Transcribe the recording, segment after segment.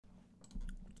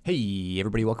Hey,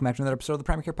 everybody, welcome back to another episode of the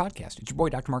Primary Care Podcast. It's your boy,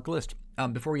 Dr. Mark List.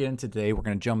 Before we get into today, we're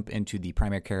going to jump into the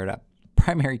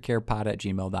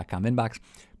primarycarepod@gmail.com inbox,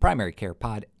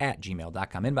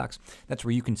 primarycarepod@gmail.com inbox. That's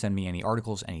where you can send me any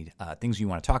articles, any things you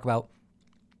want to talk about,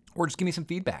 or just give me some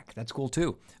feedback. That's cool,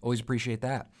 too. Always appreciate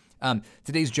that.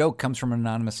 Today's joke comes from an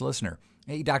anonymous listener.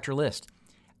 Hey, Dr. List,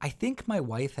 I think my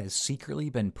wife has secretly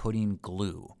been putting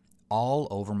glue all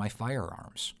over my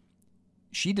firearms.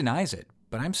 She denies it,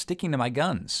 but I'm sticking to my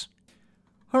guns.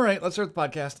 All right, let's start the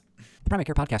podcast. The Primary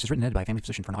Care Podcast is written and edited by a family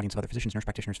physician for an audience of other physicians, nurse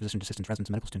practitioners, physician assistants, residents,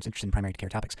 and medical students interested in primary care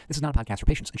topics. This is not a podcast for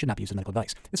patients and should not be used as medical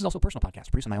advice. This is also a personal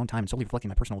podcast produced on my own time and solely reflecting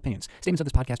my personal opinions. Statements of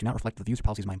this podcast do not reflect the views or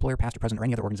policies of my employer, past or present, or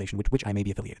any other organization with which I may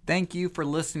be affiliated. Thank you for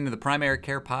listening to the Primary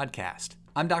Care Podcast.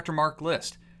 I'm Dr. Mark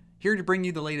List, here to bring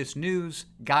you the latest news,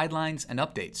 guidelines, and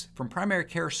updates from primary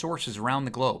care sources around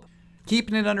the globe.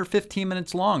 Keeping it under 15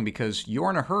 minutes long because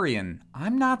you're in a hurry and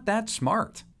I'm not that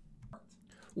smart.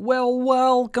 Well,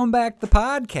 welcome back to the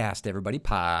podcast, everybody.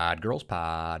 Pod, girls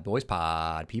pod, boys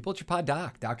pod, people. It's your pod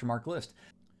doc, Dr. Mark List.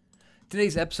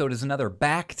 Today's episode is another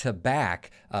back-to-back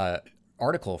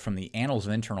article from the Annals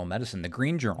of Internal Medicine, the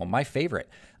Green Journal, my favorite.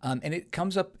 And it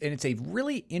comes up, and it's a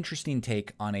really interesting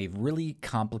take on a really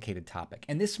complicated topic.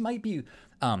 And this might be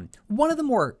one of the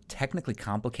more technically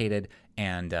complicated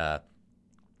and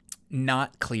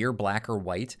not clear, black or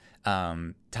white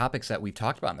topics that we've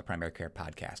talked about in the Primary Care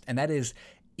Podcast. And that is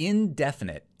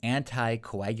indefinite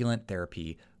anticoagulant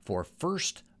therapy for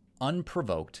first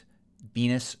unprovoked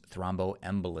venous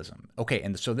thromboembolism. Okay,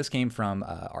 and so this came from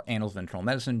our Annals of Internal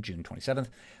Medicine, June 27th,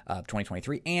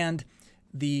 2023. And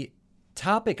the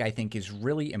topic, I think, is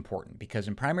really important because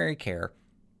in primary care,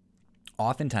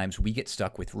 oftentimes we get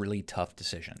stuck with really tough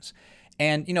decisions.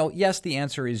 And, yes, the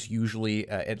answer is usually,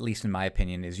 at least in my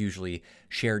opinion, is usually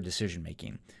shared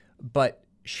decision-making. But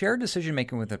shared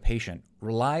decision-making with a patient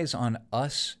relies on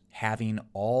us having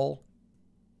all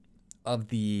of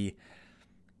the,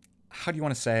 how do you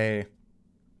want to say,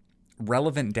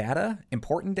 relevant data,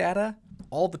 important data,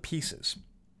 all the pieces.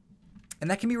 And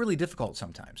that can be really difficult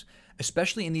sometimes,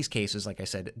 especially in these cases, like I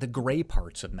said, the gray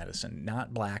parts of medicine,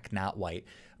 not black, not white,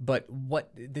 but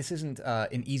this isn't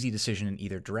an easy decision in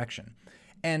either direction.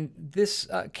 And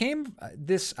I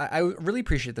really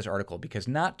appreciate this article because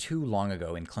not too long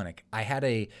ago in clinic, I had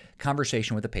a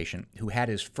conversation with a patient who had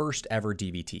his first ever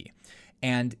DVT.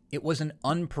 And it was an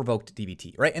unprovoked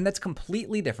DVT, right? And that's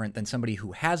completely different than somebody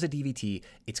who has a DVT.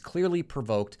 It's clearly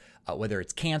provoked, whether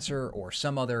it's cancer or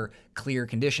some other clear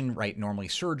condition, right? Normally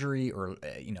surgery or,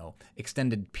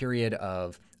 extended period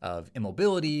of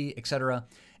immobility, et cetera.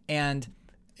 And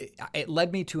it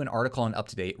led me to an article on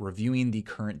UpToDate reviewing the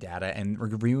current data and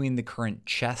reviewing the current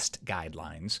CHEST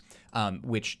guidelines,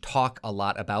 which talk a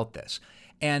lot about this.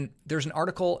 And there's an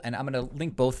article, and I'm going to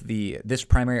link both this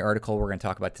primary article we're going to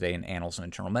talk about today in Annals of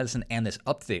Internal Medicine and this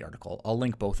UpToDate article. I'll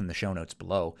link both in the show notes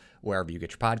below, wherever you get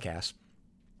your podcasts.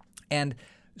 And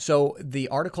so the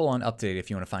article on UpToDate, if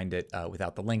you want to find it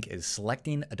without the link, is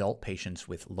Selecting Adult Patients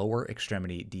with Lower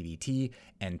Extremity DVT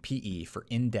and PE for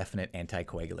Indefinite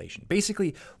Anticoagulation.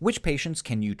 Basically, which patients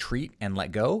can you treat and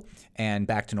let go and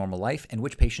back to normal life, and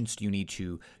which patients do you need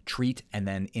to treat and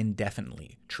then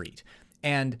indefinitely treat?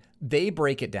 And they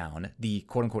break it down, the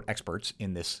quote-unquote experts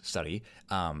in this study,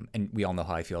 and we all know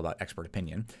how I feel about expert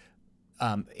opinion,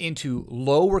 into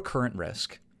low recurrent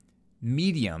risk,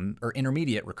 medium or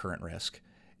intermediate recurrent risk,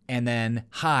 and then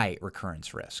high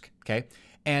recurrence risk, okay?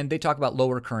 And they talk about low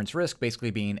recurrence risk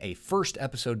basically being a first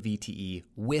episode VTE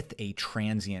with a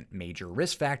transient major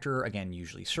risk factor, again,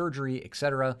 usually surgery, et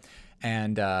cetera.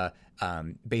 And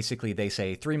basically they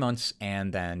say 3 months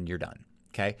and then you're done,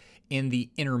 okay? In the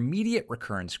intermediate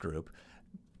recurrence group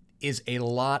is a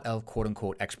lot of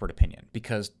quote-unquote expert opinion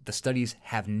because the studies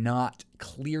have not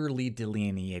clearly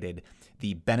delineated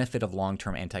the benefit of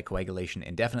long-term anticoagulation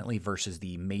indefinitely versus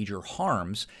the major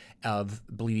harms of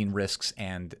bleeding risks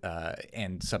and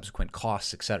subsequent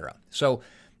costs, etc. So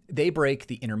they break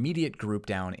the intermediate group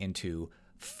down into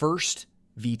first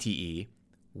VTE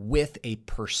with a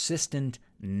persistent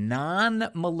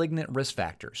non-malignant risk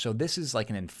factor. So this is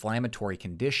like an inflammatory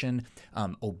condition,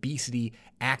 obesity,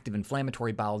 active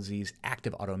inflammatory bowel disease,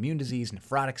 active autoimmune disease,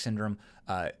 nephrotic syndrome,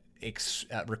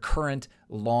 recurrent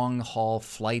long-haul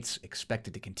flights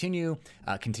expected to continue,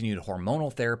 continued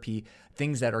hormonal therapy,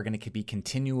 things that are going to be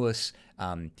continuous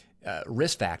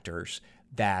risk factors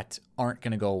that aren't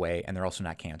going to go away, and they're also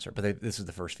not cancer. But this is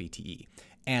the first VTE.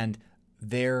 And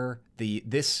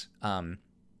this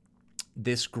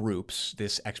this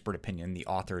expert opinion, the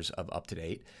authors of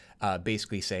UpToDate,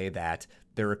 basically say that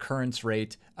the recurrence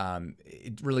rate,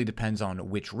 it really depends on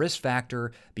which risk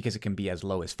factor, because it can be as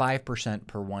low as 5%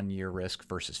 per 1 year risk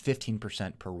versus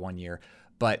 15% per 1 year.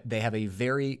 But they have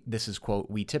this is quote,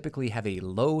 "We typically have a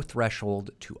low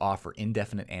threshold to offer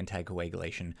indefinite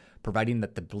anticoagulation, providing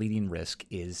that the bleeding risk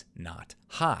is not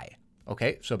high."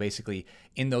 Okay, so basically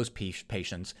in those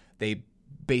patients, they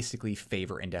basically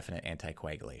favor indefinite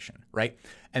anticoagulation, right?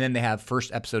 And then they have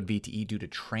first episode VTE due to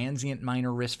transient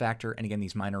minor risk factor. And again,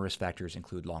 these minor risk factors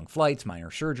include long flights,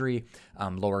 minor surgery,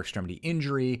 lower extremity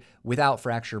injury without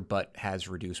fracture, but has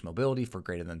reduced mobility for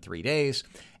greater than 3 days.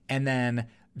 And then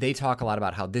they talk a lot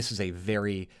about how this is a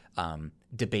very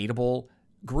debatable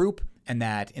group, and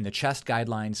that in the CHEST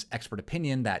guidelines, expert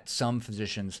opinion, that some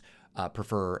physicians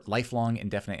prefer lifelong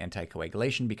indefinite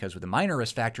anticoagulation, because with a minor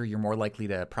risk factor, you're more likely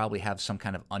to probably have some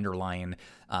kind of underlying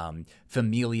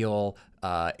familial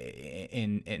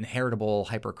inheritable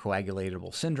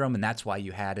hypercoagulatable syndrome, and that's why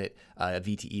you had it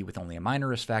VTE with only a minor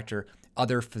risk factor.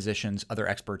 Other physicians, other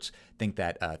experts think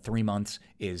that 3 months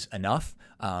is enough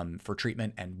for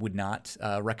treatment and would not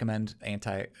recommend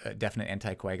definite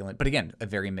anticoagulant. But again, a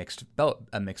very mixed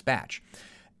batch.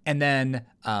 And then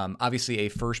obviously a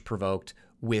first provoked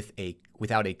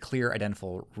without a clear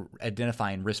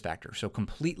identifying risk factor. So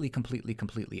completely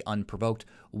unprovoked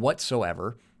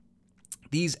whatsoever.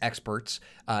 These experts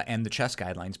and the CHEST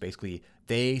guidelines, basically,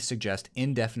 they suggest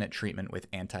indefinite treatment with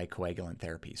anticoagulant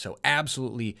therapy. So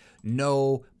absolutely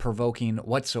no provoking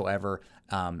whatsoever,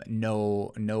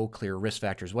 no clear risk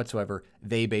factors whatsoever.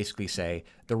 They basically say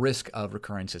the risk of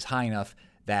recurrence is high enough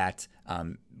that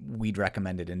we'd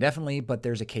recommend it indefinitely, but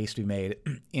there's a case to be made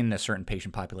in a certain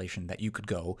patient population that you could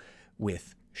go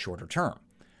with shorter term.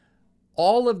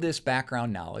 All of this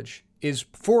background knowledge is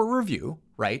for review,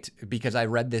 right? Because I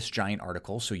read this giant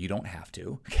article, so you don't have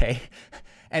to, okay?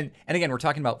 And again, we're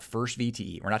talking about first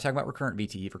VTE. We're not talking about recurrent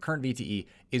VTE. Recurrent VTE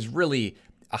is really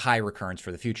a high recurrence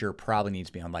for the future, probably needs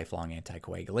to be on lifelong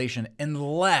anticoagulation,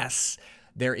 unless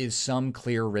there is some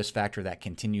clear risk factor that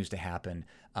continues to happen.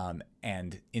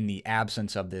 And in the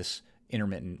absence of this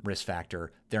intermittent risk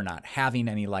factor, they're not having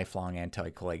any lifelong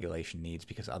anticoagulation needs,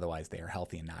 because otherwise they are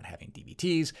healthy and not having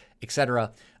DVTs,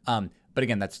 etc. But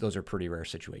again, those are pretty rare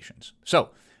situations.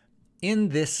 So in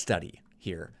this study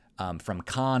here from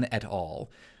Khan et al.,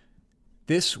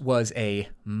 this was a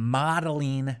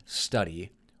modeling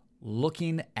study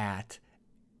looking at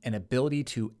an ability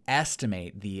to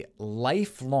estimate the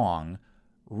lifelong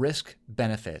risk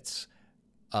benefits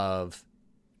of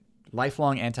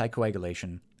lifelong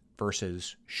anticoagulation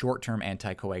versus short-term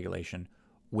anticoagulation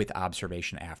with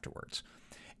observation afterwards.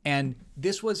 And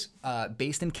this was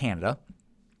based in Canada.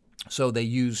 So they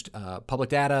used public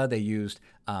data, they used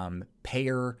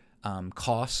payer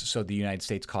costs. So the United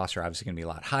States costs are obviously going to be a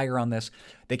lot higher on this.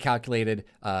 They calculated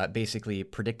basically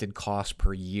predicted cost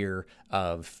per year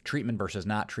of treatment versus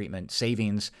not treatment,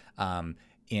 savings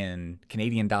in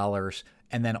Canadian dollars.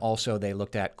 And then also they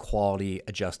looked at quality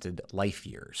adjusted life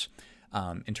years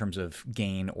in terms of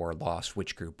gain or loss,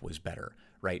 which group was better,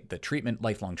 right? The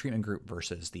lifelong treatment group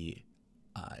versus the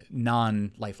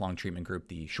non-lifelong treatment group,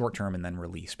 the short-term and then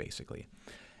release, basically.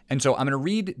 And so I'm going to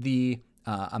read the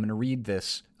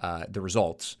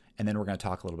results, and then we're going to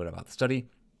talk a little bit about the study.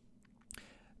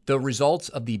 The results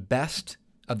of the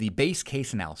base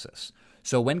case analysis.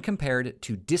 So when compared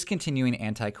to discontinuing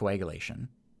anticoagulation,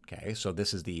 okay, so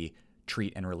this is the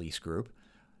treat and release group,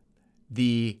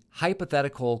 the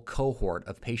hypothetical cohort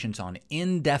of patients on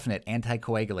indefinite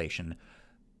anticoagulation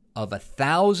of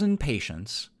 1,000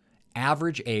 patients,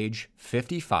 average age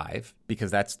 55,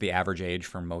 because that's the average age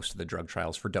for most of the drug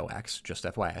trials for DOACs, just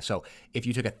FYI. So if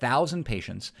you took 1,000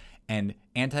 patients and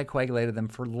anticoagulated them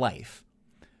for life,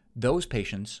 those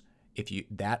patients,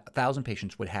 that 1,000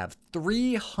 patients would have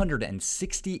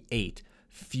 368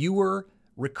 fewer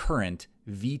recurrent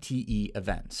VTE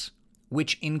events,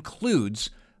 which includes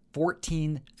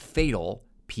 14 fatal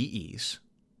PEs,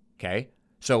 okay?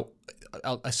 So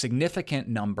a significant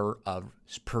number of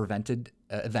prevented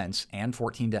events and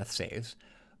 14 death saves,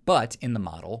 but in the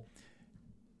model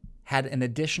had an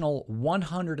additional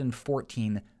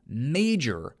 114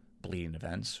 major bleeding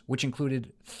events, which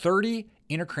included 30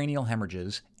 intracranial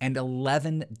hemorrhages and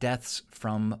 11 deaths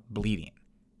from bleeding.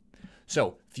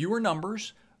 So fewer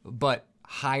numbers, but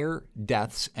higher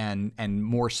deaths and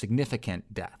more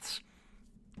significant deaths.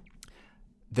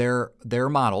 Their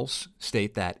models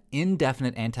state that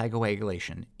indefinite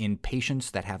anticoagulation in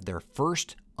patients that have their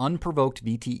first unprovoked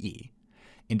VTE,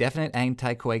 indefinite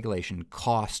anticoagulation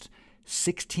cost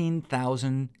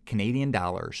 16,000 Canadian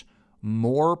dollars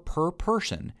more per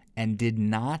person and did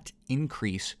not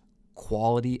increase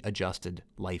quality-adjusted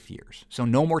life years. So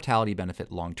no mortality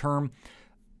benefit long-term.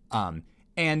 And,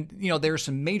 there's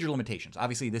some major limitations.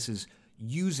 Obviously, this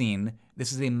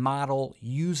is a model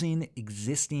using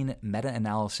existing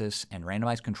meta-analysis and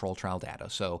randomized control trial data.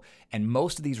 And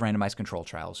most of these randomized control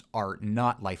trials are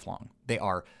not lifelong. They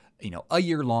are, a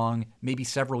year long, maybe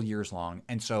several years long.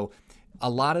 And so a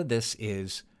lot of this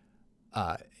is,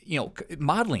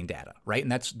 modeling data, right?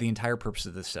 And that's the entire purpose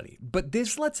of this study. But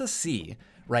this lets us see,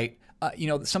 right?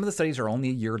 Some of the studies are only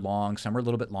a year long, some are a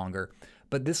little bit longer.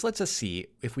 But this lets us see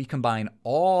if we combine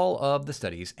all of the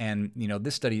studies, and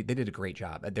this study, they did a great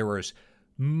job. There was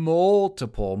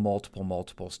multiple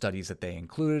studies that they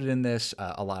included in this,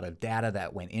 a lot of data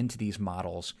that went into these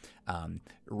models,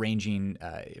 ranging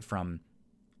from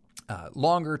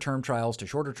longer term trials to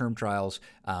shorter term trials,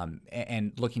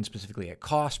 and looking specifically at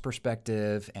cost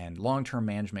perspective and long-term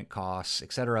management costs,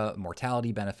 et cetera,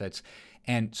 mortality benefits.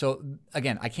 And so,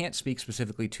 again, I can't speak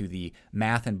specifically to the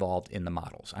math involved in the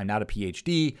models. I'm not a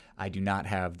PhD. I do not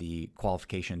have the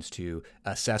qualifications to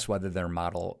assess whether their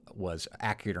model was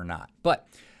accurate or not. But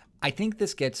I think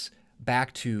this gets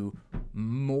back to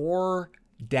more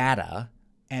data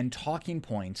and talking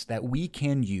points that we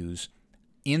can use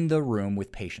in the room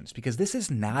with patients, because this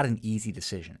is not an easy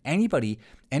decision. Any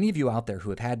of you out there who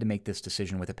have had to make this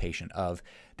decision with a patient of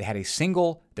they had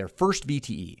their first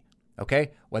VTE,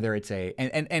 okay? Whether it's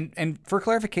and for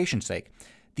clarification's sake,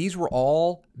 these were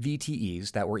all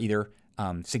VTEs that were either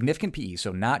significant PEs,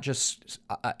 so not just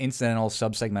incidental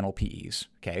subsegmental PEs,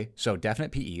 okay? So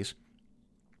definite PEs,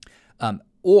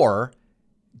 or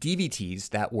DVTs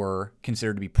that were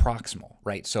considered to be proximal,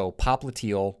 right? So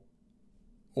popliteal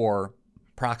or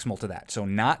proximal to that. So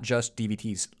not just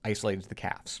DVTs isolated to the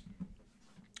calves.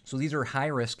 So these are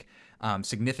high-risk,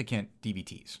 significant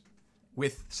DVTs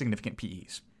with significant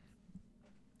PEs.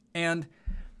 And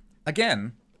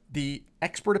again, the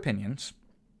expert opinions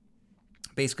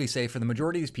basically say for the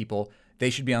majority of these people, they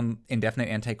should be on indefinite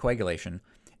anticoagulation.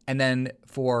 And then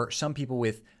for some people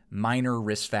with minor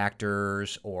risk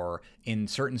factors or in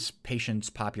certain patients'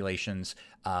 populations,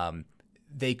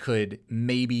 they could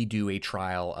maybe do a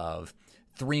trial of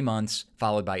 3 months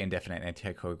followed by indefinite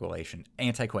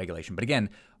anticoagulation. But again,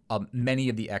 many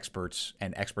of the experts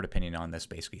and expert opinion on this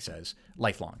basically says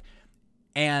lifelong.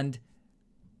 And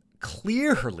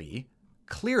clearly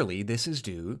this is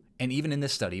due, and even in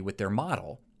this study with their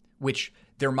model, which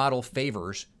their model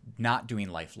favors not doing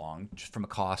lifelong just from a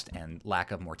cost and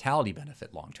lack of mortality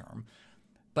benefit long-term.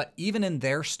 But even in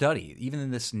their study, even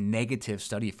in this negative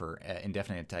study for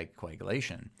indefinite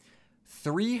anticoagulation,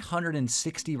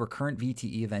 360 recurrent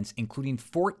VTE events, including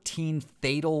 14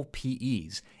 fatal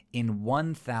PEs in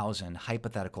 1,000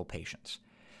 hypothetical patients.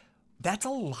 That's a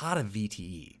lot of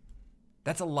VTE.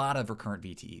 That's a lot of recurrent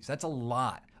VTEs. That's a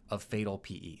lot of fatal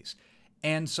PEs.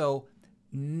 And so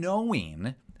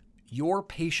knowing your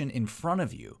patient in front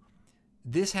of you,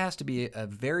 this has to be a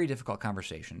very difficult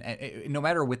conversation, no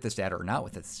matter with this data or not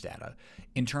with this data,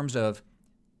 in terms of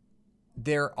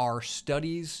there are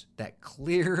studies that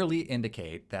clearly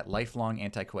indicate that lifelong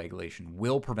anticoagulation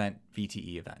will prevent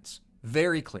VTE events.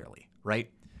 Very clearly, right?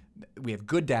 We have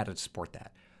good data to support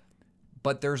that.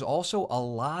 But there's also a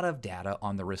lot of data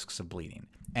on the risks of bleeding.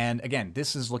 And again,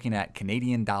 this is looking at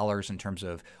Canadian dollars in terms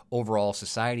of overall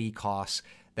society costs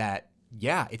that,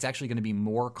 yeah, it's actually going to be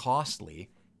more costly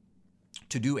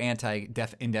to do indefinite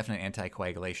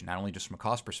anticoagulation, not only just from a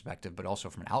cost perspective, but also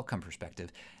from an outcome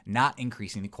perspective, not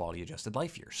increasing the quality-adjusted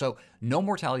life years. So no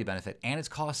mortality benefit, and it's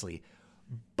costly.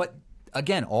 But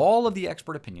again, all of the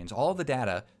expert opinions, all of the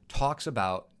data talks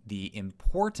about the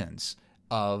importance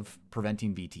of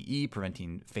preventing VTE,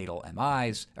 preventing fatal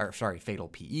fatal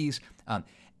PEs.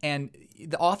 And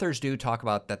the authors do talk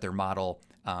about that their model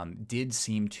did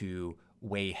seem to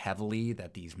weigh heavily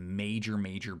that these major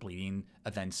bleeding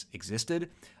events existed,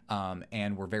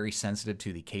 and were very sensitive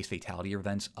to the case fatality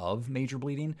events of major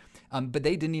bleeding. But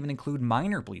they didn't even include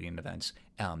minor bleeding events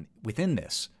within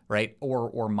this, right?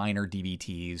 Or minor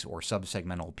DVTs or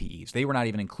subsegmental PEs. They were not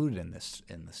even included in this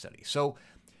study. So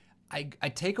I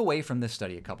take away from this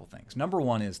study a couple things. Number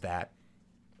one is that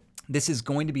this is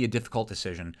going to be a difficult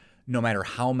decision no matter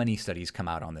how many studies come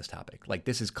out on this topic. Like,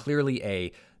 this is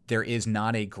clearly there is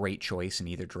not a great choice in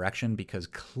either direction, because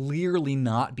clearly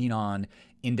not being on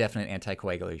indefinite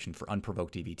anticoagulation for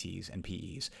unprovoked DVTs and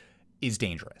PEs is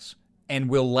dangerous and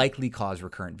will likely cause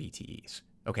recurrent VTEs,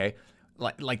 okay?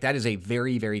 Like that is a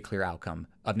very, very clear outcome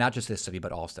of not just this study,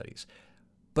 but all studies.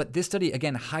 But this study,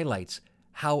 again, highlights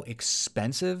how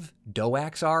expensive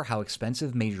DOACs are, how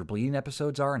expensive major bleeding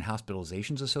episodes are, and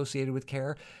hospitalizations associated with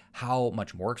care, how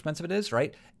much more expensive it is,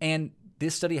 right? And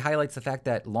this study highlights the fact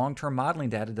that long-term modeling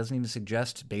data doesn't even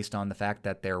suggest, based on the fact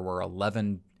that there were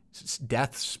 11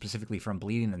 deaths specifically from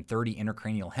bleeding and 30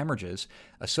 intracranial hemorrhages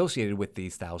associated with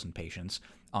these 1,000 patients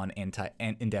on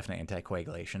indefinite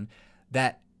anticoagulation,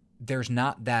 that there's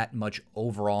not that much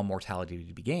overall mortality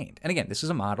to be gained. And again, this is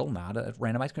a model, not a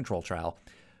randomized control trial.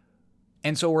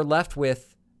 And so we're left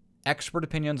with expert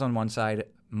opinions on one side,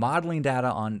 modeling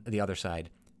data on the other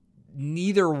side.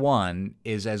 Neither one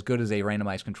is as good as a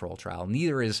randomized control trial.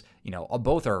 Neither is,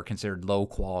 both are considered low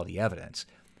quality evidence.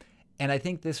 And I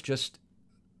think this just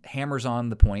hammers on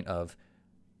the point of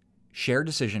shared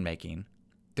decision making.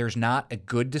 There's not a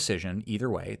good decision either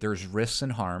way. There's risks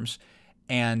and harms.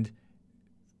 And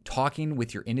talking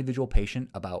with your individual patient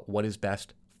about what is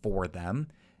best for them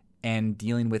and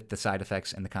dealing with the side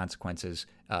effects and the consequences,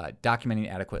 documenting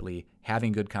adequately,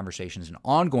 having good conversations and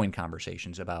ongoing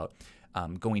conversations about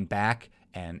going back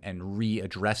and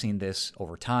readdressing this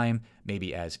over time,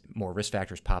 maybe as more risk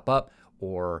factors pop up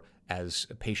or as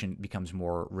a patient becomes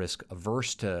more risk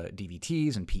averse to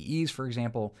DVTs and PEs, for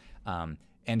example.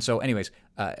 And so anyways,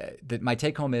 my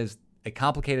take home is a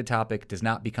complicated topic does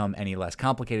not become any less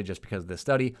complicated just because of this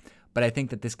study. But I think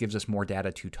that this gives us more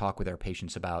data to talk with our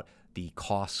patients about the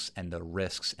costs and the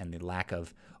risks and the lack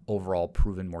of overall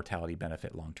proven mortality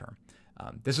benefit long-term.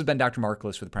 This has been Dr.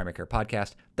 Markowitz with the Primary Care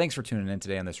Podcast. Thanks for tuning in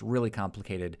today on this really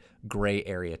complicated gray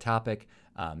area topic.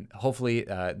 Hopefully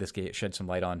this sheds some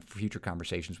light on future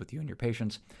conversations with you and your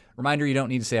patients. Reminder, you don't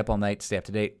need to stay up all night to stay up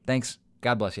to date. Thanks.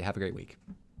 God bless you. Have a great week.